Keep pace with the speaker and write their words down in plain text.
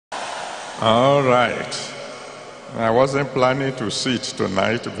All right. I wasn't planning to sit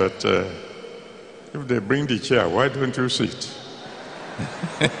tonight, but if they bring the chair, why don't you sit?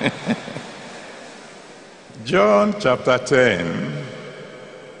 John chapter 10,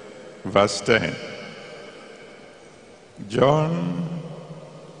 verse 10. John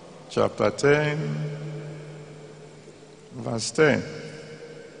chapter 10, verse 10.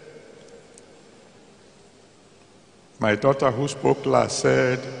 My daughter who spoke last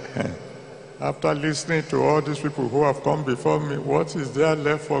said, after listening to all these people who have come before me, what is there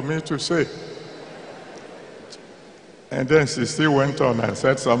left for me to say? And then she still went on and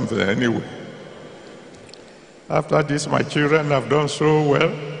said something anyway. After this, my children have done so well.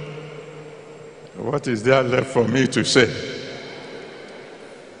 What is there left for me to say?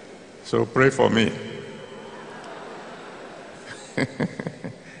 So pray for me.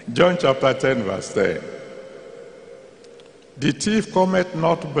 John chapter 10, verse 10. The thief cometh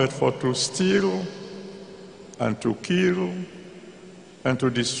not but for to steal and to kill and to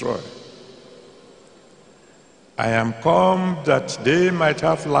destroy. I am come that they might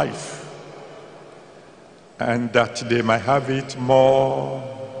have life, and that they might have it more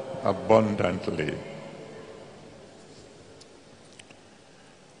abundantly.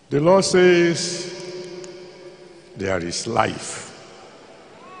 The Lord says there is life.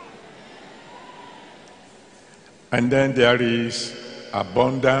 And then there is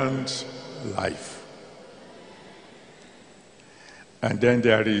abundant life. And then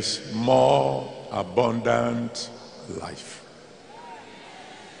there is more abundant life.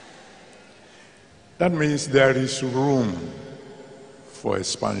 That means there is room for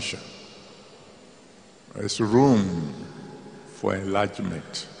expansion. There's room for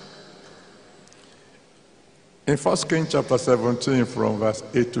enlargement. In 1 Kings chapter 17 from verse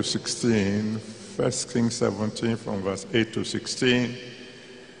 8 to 16, 1 Kings 17 from verse 8 to 16,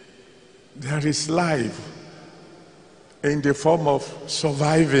 there is life in the form of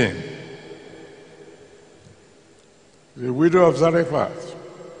surviving. The widow of Zarephath,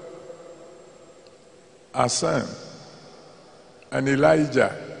 her son, and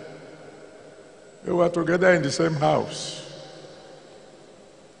Elijah, they were together in the same house,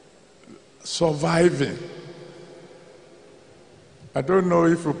 surviving. I don't know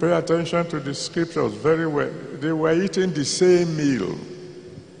if you pay attention to the scriptures very well. They were eating the same meal,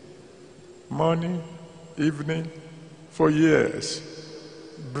 morning, evening, for years.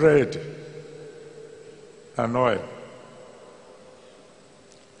 Bread and oil.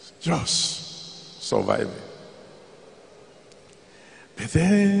 Just surviving. But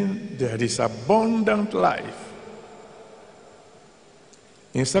then there is abundant life.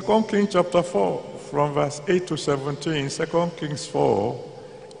 In 2 Kings chapter 4, from verse 8 to 17, 2 Kings 4,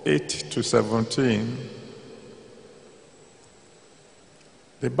 8 to 17,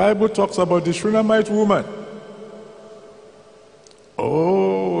 the Bible talks about the Shunammite woman.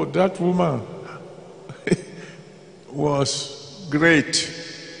 Oh, that woman was great,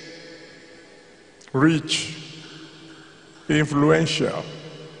 rich, influential.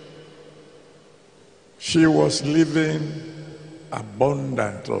 She was living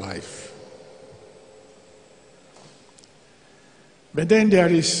abundant life. But then there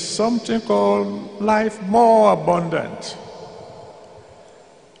is something called life more abundant.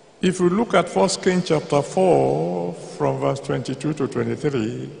 If you look at 1 Kings chapter 4, from verse 22 to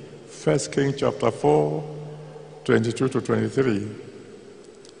 23, 1 Kings chapter 4, 22 to 23,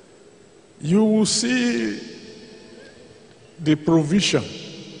 you will see the provision,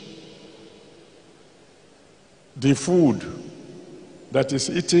 the food that is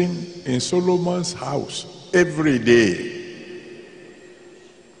eaten in Solomon's house every day.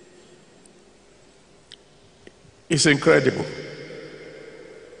 It's incredible.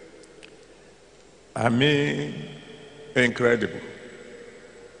 I mean, incredible.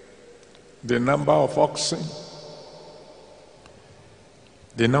 The number of oxen,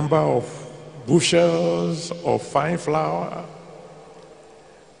 the number of bushels of fine flour,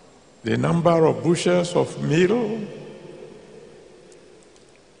 the number of bushels of meal.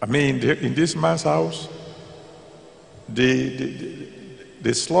 I mean, in this man's house,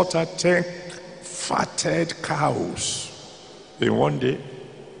 they slaughtered 10 fatted cows in one day.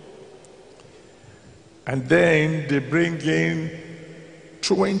 And then they bring in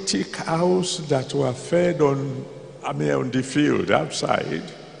 20 cows that were fed on the field outside.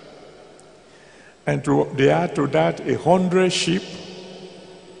 And they add to that 100 sheep.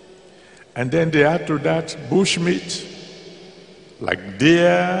 And then they add to that bushmeat, like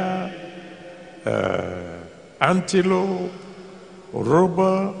deer, antelope,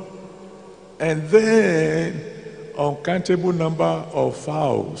 robber, and then uncountable number of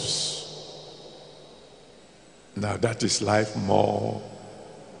fowls. Now that is life more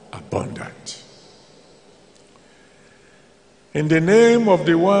abundant. In the name of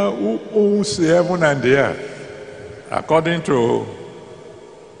the one who owns the heaven and the earth, according to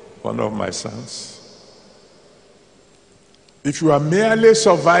one of my sons, if you are merely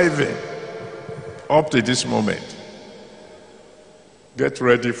surviving up to this moment, get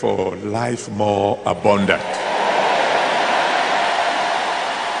ready for life more abundant.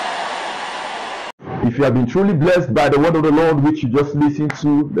 If you have been truly blessed by the word of the Lord which you just listened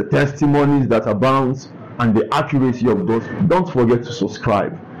to, the testimonies that abound, and the accuracy of those, don't forget to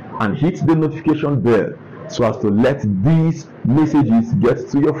subscribe and hit the notification bell so as to let these messages get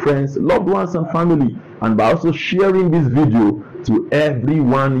to your friends, loved ones, and family, and by also sharing this video to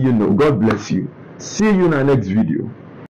everyone you know. God bless you. See you in our next video.